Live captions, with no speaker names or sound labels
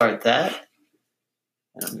Start that.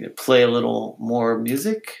 And I'm going to play a little more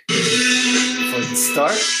music before the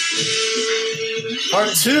start. Part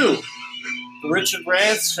 2, The Richard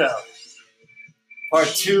Rance Show. Part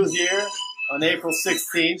 2 here on April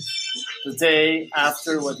 16th, the day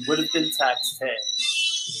after what would have been tax day.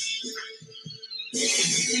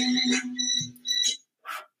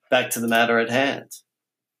 Back to the matter at hand.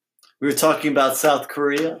 We were talking about South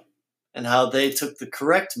Korea and how they took the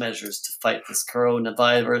correct measures to fight this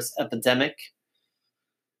coronavirus epidemic.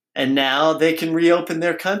 And now they can reopen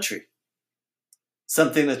their country.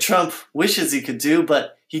 Something that Trump wishes he could do,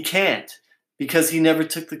 but he can't because he never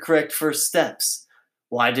took the correct first steps.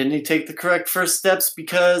 Why didn't he take the correct first steps?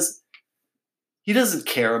 Because he doesn't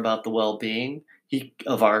care about the well-being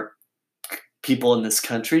of our people in this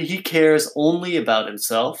country. He cares only about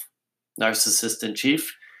himself, narcissist in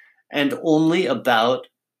chief, and only about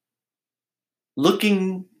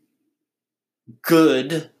looking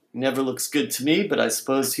good. Never looks good to me, but I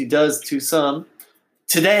suppose he does to some.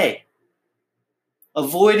 Today,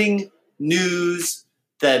 avoiding news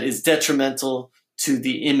that is detrimental to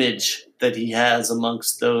the image that he has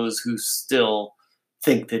amongst those who still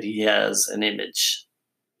think that he has an image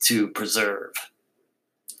to preserve.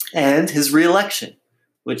 And his reelection,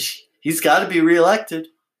 which he's got to be reelected,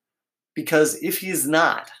 because if he's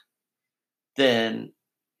not, then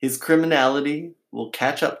his criminality will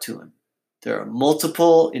catch up to him. There are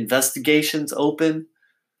multiple investigations open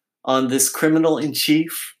on this criminal in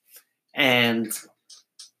chief, and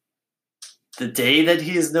the day that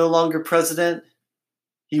he is no longer president,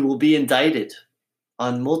 he will be indicted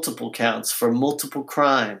on multiple counts for multiple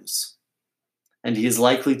crimes, and he is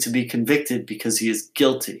likely to be convicted because he is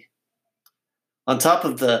guilty. On top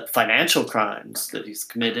of the financial crimes that he's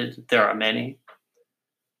committed, there are many.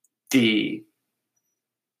 The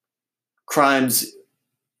crimes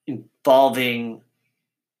involving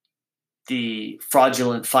the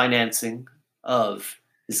fraudulent financing of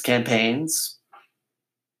his campaigns,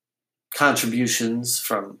 contributions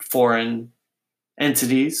from foreign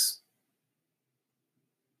entities,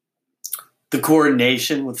 the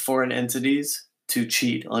coordination with foreign entities to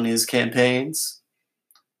cheat on his campaigns.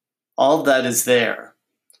 All of that is there.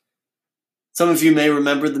 Some of you may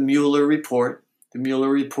remember the Mueller report. The Mueller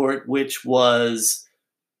report, which was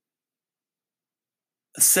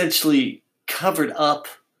essentially covered up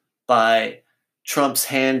by Trump's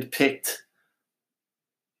hand-picked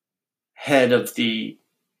head of the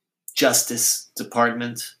Justice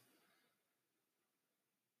Department.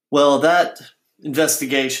 Well, that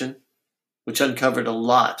investigation, which uncovered a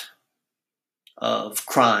lot of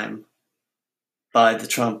crime by the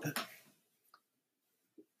Trump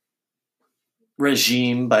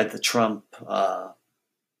regime, by the Trump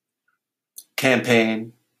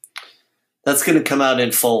campaign, that's going to come out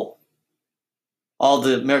in full. All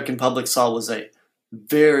the American public saw was a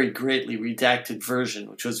very greatly redacted version,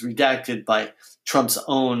 which was redacted by Trump's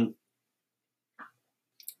own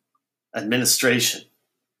administration.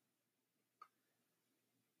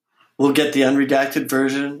 We'll get the unredacted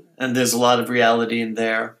version, and there's a lot of reality in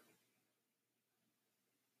there.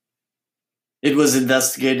 It was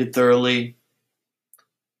investigated thoroughly.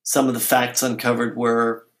 Some of the facts uncovered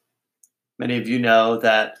were, many of you know,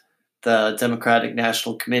 that the Democratic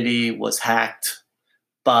National Committee was hacked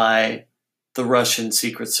by the Russian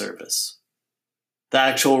Secret Service. The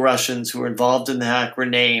actual Russians who were involved in the hack were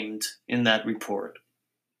named in that report.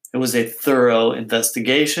 It was a thorough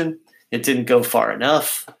investigation. It didn't go far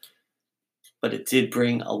enough, but it did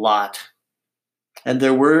bring a lot. And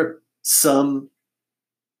there were some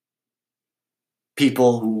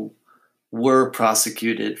people who were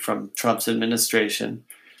prosecuted from Trump's administration.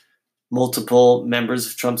 Multiple members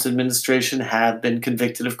of Trump's administration have been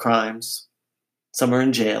convicted of crimes. Some are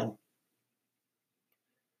in jail.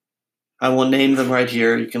 I won't name them right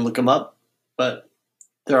here. You can look them up, but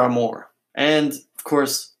there are more. And, of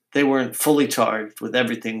course, they weren't fully charged with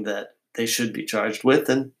everything that they should be charged with,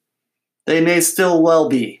 and they may still well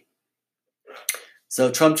be.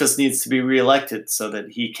 So Trump just needs to be reelected so that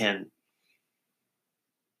he can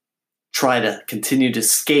try to continue to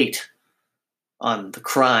skate on the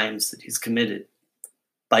crimes that he's committed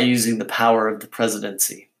by using the power of the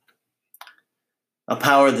presidency, a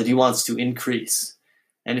power that he wants to increase.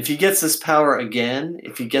 And if he gets this power again,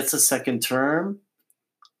 if he gets a second term,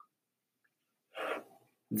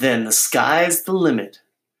 then the sky's the limit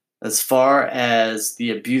as far as the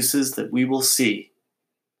abuses that we will see.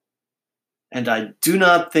 And I do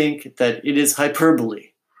not think that it is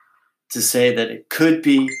hyperbole to say that it could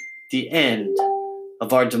be the end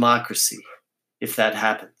of our democracy if that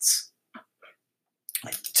happens.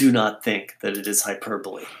 I do not think that it is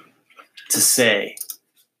hyperbole to say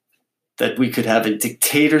that we could have a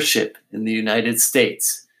dictatorship in the United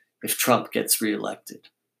States if Trump gets reelected.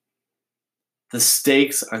 The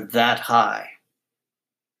stakes are that high.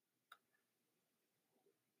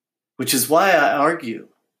 Which is why I argue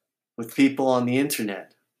with people on the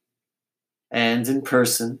internet and in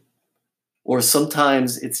person, or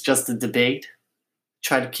sometimes it's just a debate.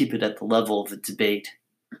 Try to keep it at the level of a debate.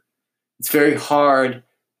 It's very hard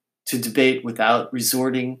to debate without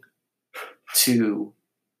resorting to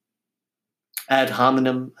ad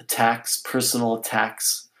hominem attacks, personal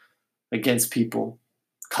attacks against people,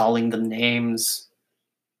 calling them names,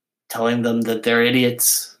 telling them that they're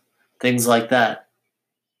idiots, things like that.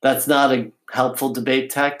 That's not a helpful debate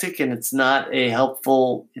tactic, and it's not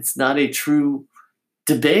a true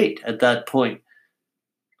debate at that point.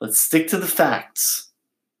 Let's stick to the facts.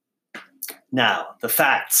 Now, the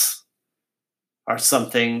facts are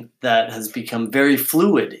something that has become very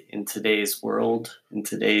fluid in today's world,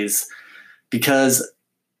 because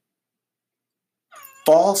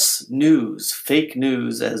false news, fake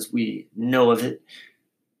news as we know of it,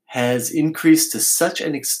 has increased to such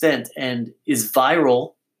an extent and is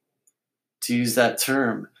viral, to use that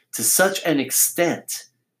term, to such an extent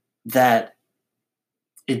that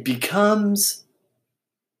it becomes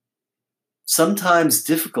sometimes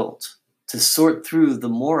difficult to sort through the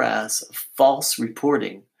morass of false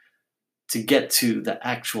reporting to get to the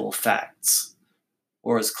actual facts,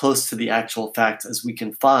 or as close to the actual facts as we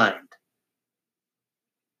can find.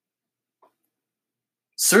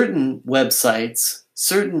 Certain websites,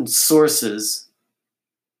 certain sources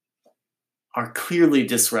are clearly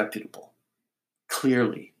disreputable.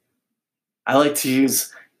 Clearly. I like to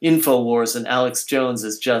use InfoWars and Alex Jones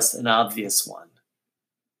as just an obvious one.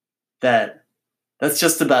 That's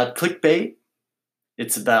just about clickbait.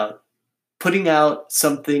 It's about putting out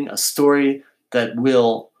something, a story that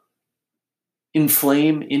will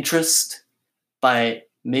inflame interest by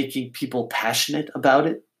making people passionate about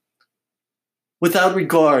it, without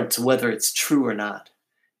regard to whether it's true or not.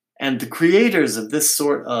 And the creators of this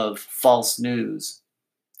sort of false news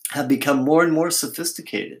have become more and more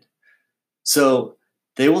sophisticated. So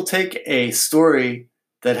they will take a story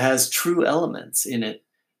that has true elements in it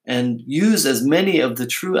and use as many of the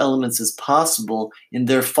true elements as possible in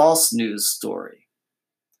their false news story.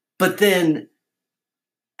 But then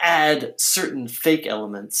add certain fake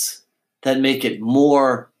elements that make it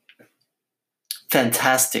more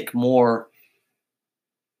fantastic, more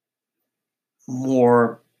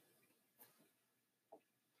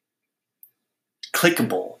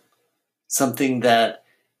clickable, something that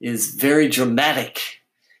is very dramatic.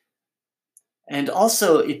 And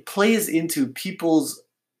also, it plays into people's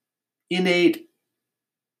innate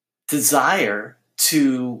desire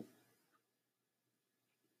to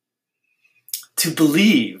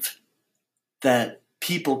believe that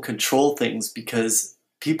people control things, because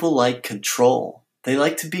people like control. They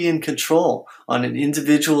like to be in control. On an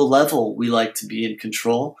individual level, we like to be in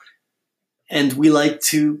control. And we like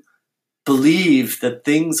to believe that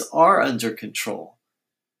things are under control.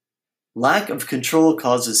 Lack of control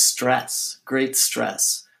causes stress, great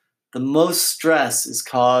stress. The most stress is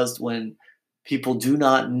caused when people do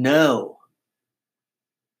not know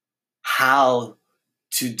how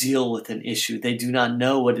to deal with an issue. They do not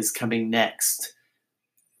know what is coming next.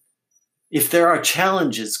 If there are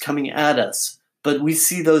challenges coming at us, but we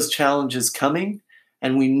see those challenges coming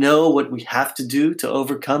and we know what we have to do to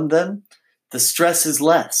overcome them, the stress is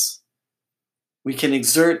less. We can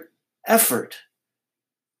exert effort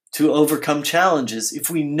to overcome challenges if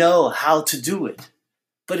we know how to do it.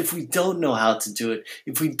 But if we don't know how to do it,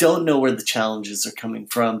 if we don't know where the challenges are coming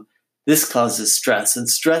from, this causes stress. And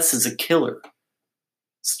stress is a killer.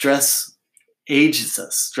 Stress ages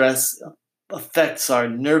us. Stress affects our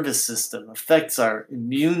nervous system, affects our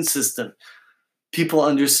immune system. People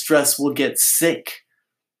under stress will get sick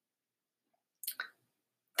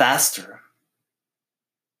faster,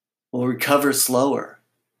 will recover slower,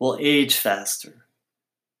 will age faster.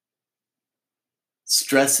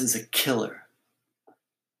 Stress is a killer.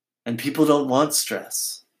 And people don't want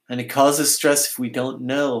stress. And it causes stress if we don't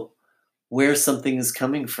know where something is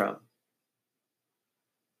coming from.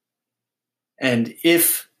 And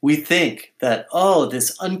if we think that,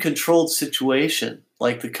 this uncontrolled situation,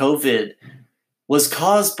 like the COVID, was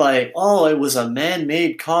caused by, it was a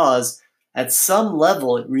man-made cause, at some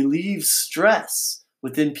level it relieves stress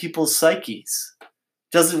within people's psyches. It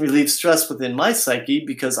doesn't relieve stress within my psyche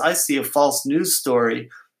because I see a false news story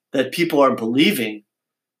that people are believing,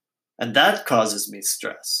 and that causes me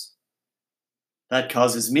stress. That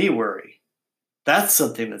causes me worry. That's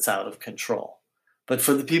something that's out of control. But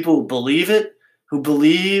for the people who believe it, who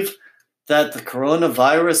believe that the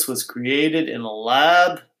coronavirus was created in a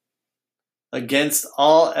lab against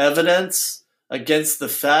all evidence, against the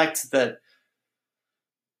fact that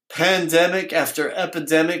pandemic after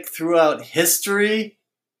epidemic throughout history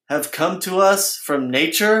have come to us from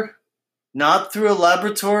nature, not through a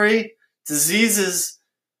laboratory. Diseases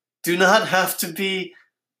do not have to be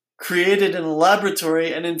created in a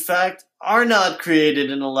laboratory, and in fact are not created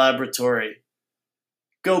in a laboratory.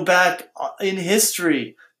 Go back in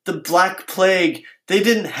history, the Black Plague, they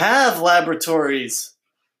didn't have laboratories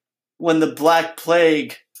when the Black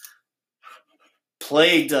Plague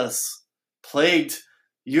plagued us, plagued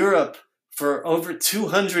Europe for over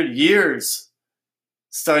 200 years,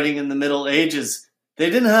 starting in the Middle Ages. They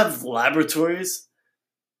didn't have laboratories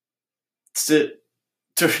to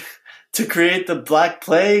create the Black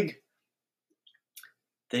Plague.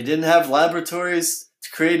 They didn't have laboratories to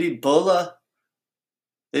create Ebola.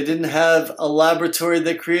 They didn't have a laboratory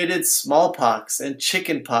that created smallpox and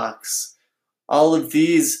chickenpox. All of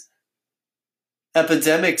these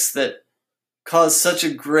epidemics that caused such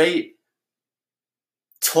a great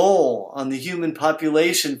toll on the human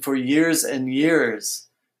population for years and years.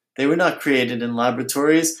 They were not created in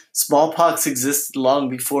laboratories. Smallpox existed long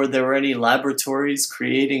before there were any laboratories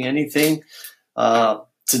creating anything to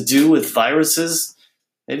do with viruses.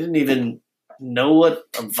 They didn't even know what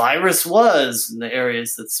a virus was in the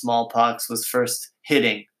areas that smallpox was first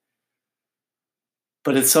hitting.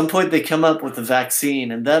 But at some point they come up with a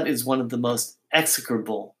vaccine, and that is one of the most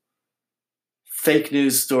execrable fake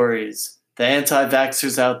news stories. The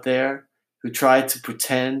anti-vaxxers out there who try to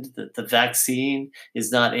pretend that the vaccine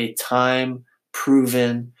is not a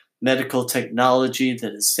time-proven medical technology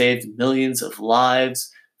that has saved millions of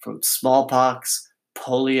lives from smallpox,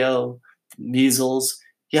 polio, measles.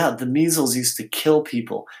 Yeah, the measles used to kill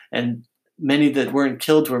people, and many that weren't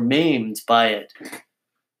killed were maimed by it.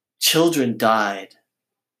 Children died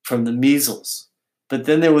from the measles. But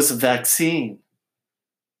then there was a vaccine.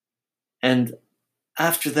 And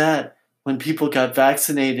after that, when people got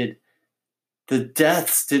vaccinated, the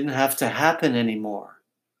deaths didn't have to happen anymore.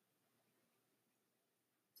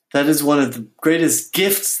 That is one of the greatest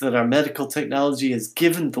gifts that our medical technology has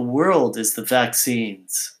given the world, is the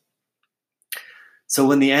vaccines. So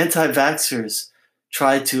when the anti-vaxxers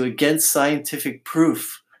try to, against scientific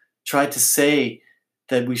proof, try to say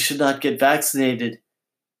that we should not get vaccinated,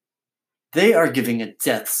 they are giving a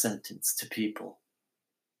death sentence to people.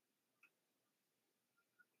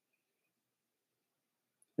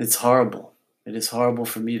 It's horrible. It is horrible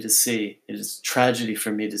for me to see. It is a tragedy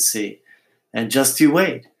for me to see. And just you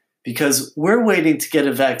wait, because we're waiting to get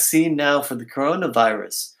a vaccine now for the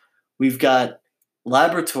coronavirus. We've got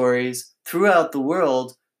laboratories throughout the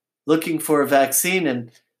world looking for a vaccine,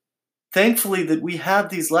 and thankfully that we have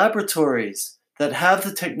these laboratories that have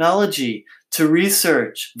the technology to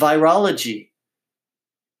research virology.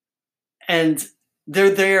 And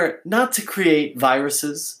they're there not to create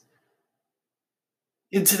viruses.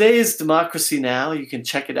 In today's Democracy Now!, you can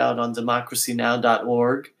check it out on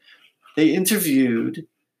democracynow.org, they interviewed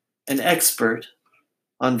an expert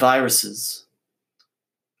on viruses,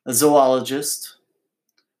 a zoologist,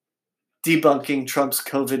 debunking Trump's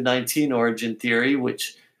COVID-19 origin theory,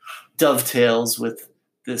 which dovetails with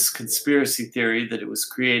this conspiracy theory that it was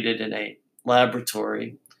created in a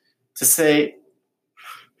laboratory, to say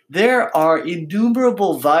there are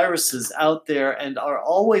innumerable viruses out there and are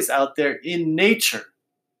always out there in nature,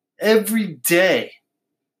 every day,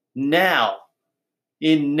 now,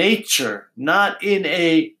 in nature, not in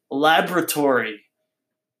a laboratory.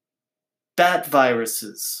 Bat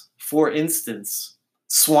viruses, for instance,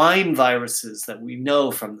 swine viruses that we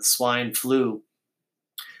know from the swine flu,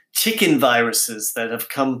 chicken viruses that have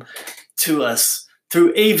come to us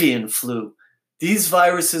through avian flu. These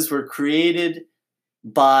viruses were created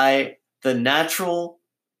by the natural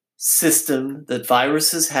system that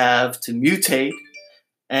viruses have to mutate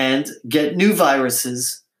and get new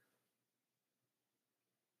viruses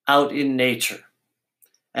out in nature.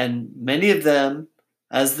 And many of them,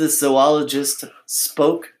 as this zoologist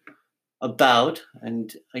spoke about,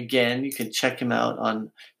 and again, you can check him out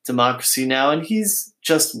on Democracy Now!, and he's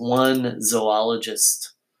just one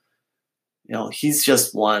zoologist. You know, he's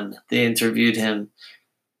just one. They interviewed him.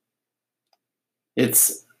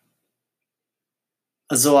 It's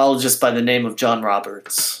a zoologist by the name of John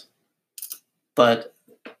Roberts. But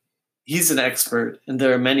he's an expert, and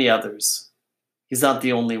there are many others. He's not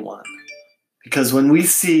the only one. Because when we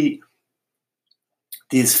see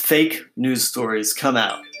these fake news stories come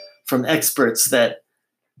out from experts that,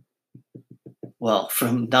 well,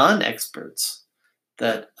 from non-experts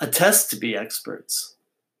that attest to be experts,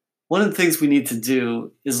 one of the things we need to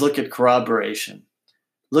do is look at corroboration,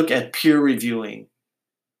 look at peer reviewing,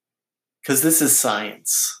 because this is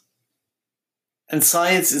science. And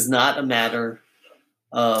science is not a matter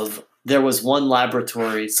of there was one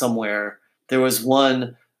laboratory somewhere, there was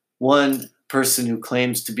one person who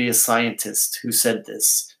claims to be a scientist who said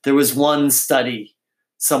this. There was one study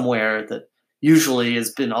somewhere that usually has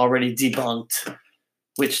been already debunked,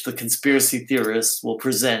 which the conspiracy theorists will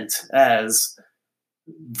present as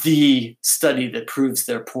the study that proves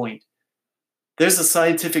their point. There's a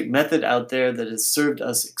scientific method out there that has served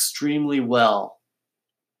us extremely well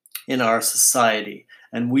in our society,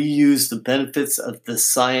 and we use the benefits of this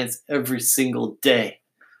science every single day.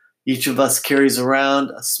 Each of us carries around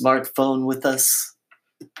a smartphone with us,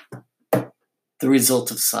 the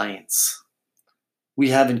result of science. We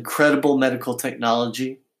have incredible medical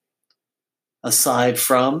technology, aside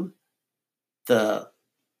from the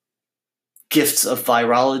gifts of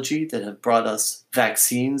virology that have brought us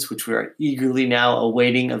vaccines, which we are eagerly now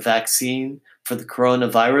awaiting a vaccine for the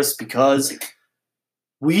coronavirus, because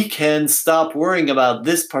we can stop worrying about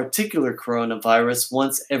this particular coronavirus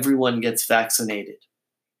once everyone gets vaccinated.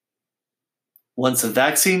 Once a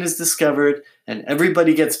vaccine is discovered and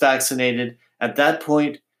everybody gets vaccinated, at that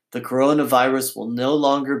point, the coronavirus will no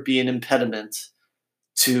longer be an impediment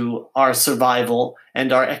to our survival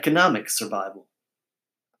and our economic survival.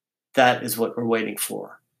 That is what we're waiting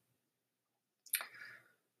for.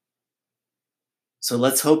 So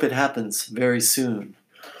let's hope it happens very soon.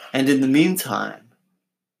 And in the meantime,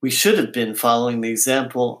 we should have been following the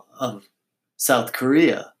example of South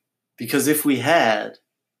Korea, because if we had,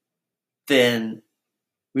 then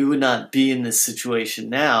we would not be in this situation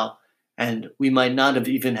now, and we might not have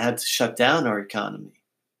even had to shut down our economy.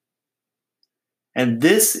 And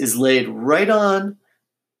this is laid right on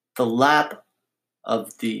the lap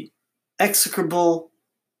of the execrable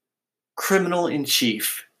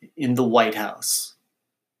criminal-in-chief in the White House.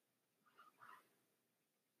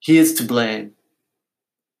 He is to blame.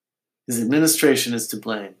 His administration is to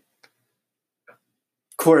blame.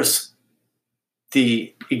 Of course,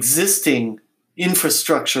 the existing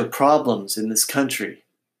infrastructure problems in this country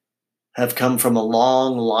have come from a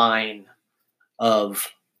long line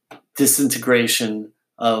of disintegration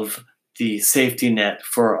of the safety net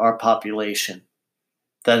for our population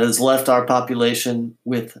that has left our population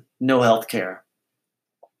with no health care.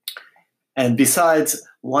 And besides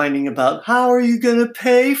whining about how are you going to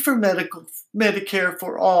pay for Medicare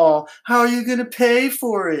for all? How are you going to pay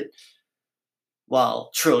for it?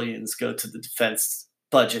 While trillions go to the defense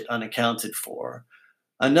budget unaccounted for.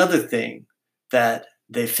 Another thing that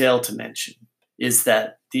they fail to mention is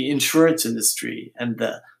that the insurance industry and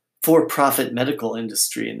the for-profit medical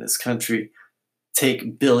industry in this country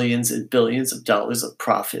take billions and billions of dollars of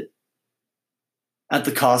profit at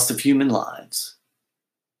the cost of human lives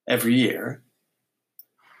every year,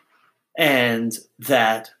 and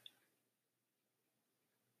that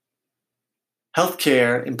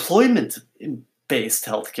healthcare, employment-based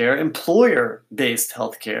healthcare, employer-based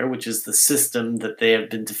healthcare, which is the system that they have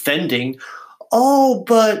been defending. Oh,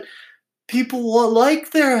 but people will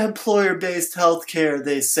like their employer-based healthcare,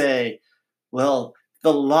 they say. Well,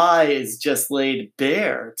 the lie is just laid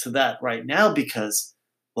bare to that right now because,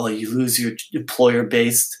 well, you lose your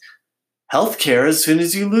employer-based healthcare as soon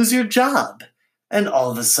as you lose your job. And all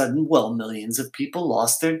of a sudden, well, millions of people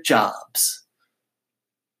lost their jobs.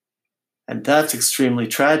 And that's extremely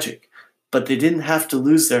tragic. But they didn't have to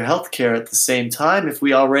lose their healthcare at the same time if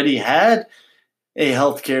we already had a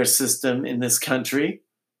healthcare system in this country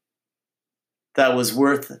that was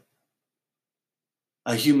worth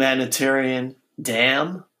a humanitarian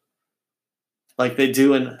dam like they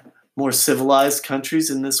do in more civilized countries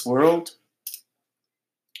in this world.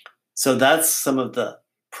 So that's some of the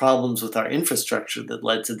problems with our infrastructure that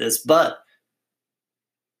led to this.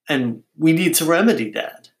 And we need to remedy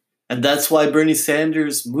that. And that's why Bernie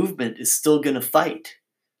Sanders' movement is still going to fight.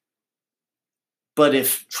 But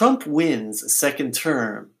if Trump wins a second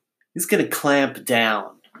term, he's going to clamp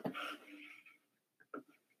down.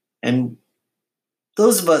 And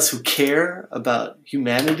those of us who care about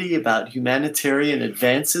humanity, about humanitarian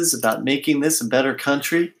advances, about making this a better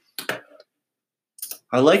country,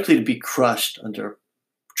 are likely to be crushed under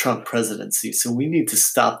Trump presidency. So we need to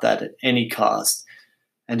stop that at any cost.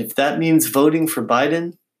 And if that means voting for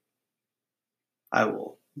Biden, I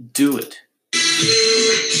will do it.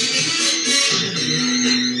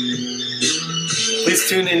 Please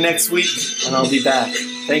tune in next week and I'll be back.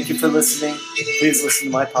 Thank you for listening. Please listen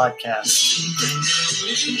to my podcast.